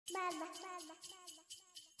Good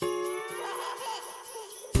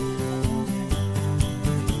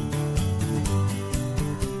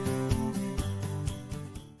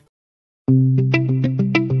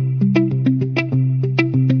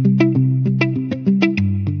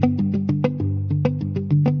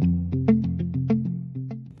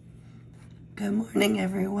morning,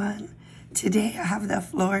 everyone. Today I have the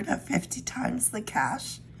Florida 50 times the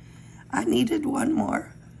cash. I needed one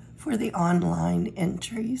more for the online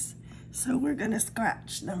entries, so we're gonna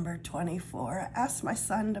scratch number 24. I asked my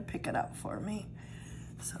son to pick it up for me.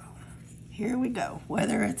 So here we go.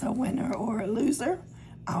 Whether it's a winner or a loser,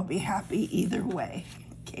 I'll be happy either way.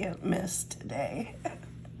 Can't miss today.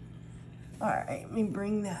 All right, let me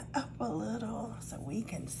bring that up a little so we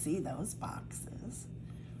can see those boxes.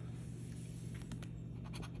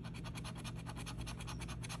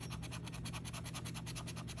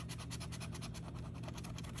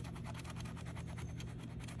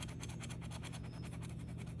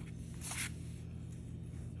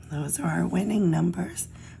 Those are our winning numbers.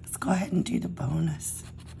 Let's go ahead and do the bonus.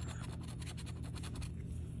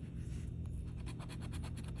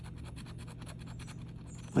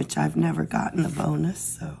 Which I've never gotten the bonus,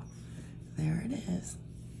 so there it is.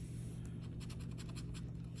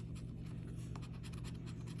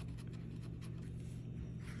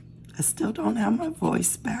 I still don't have my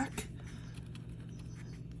voice back.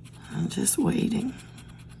 I'm just waiting.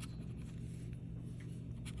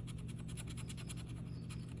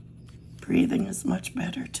 Breathing is much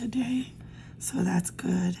better today, so that's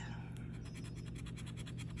good.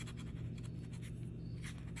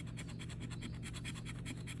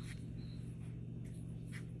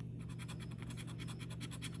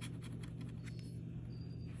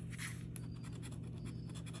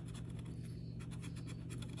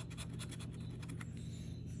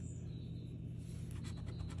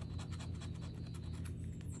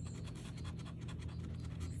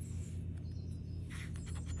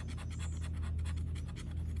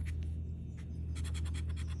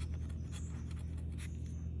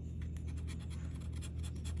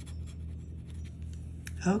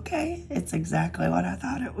 Okay, it's exactly what I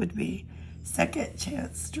thought it would be. Second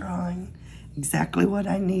chance drawing, exactly what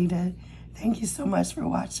I needed. Thank you so much for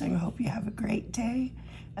watching. Hope you have a great day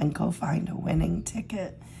and go find a winning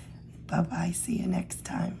ticket. Bye-bye, see you next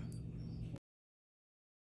time.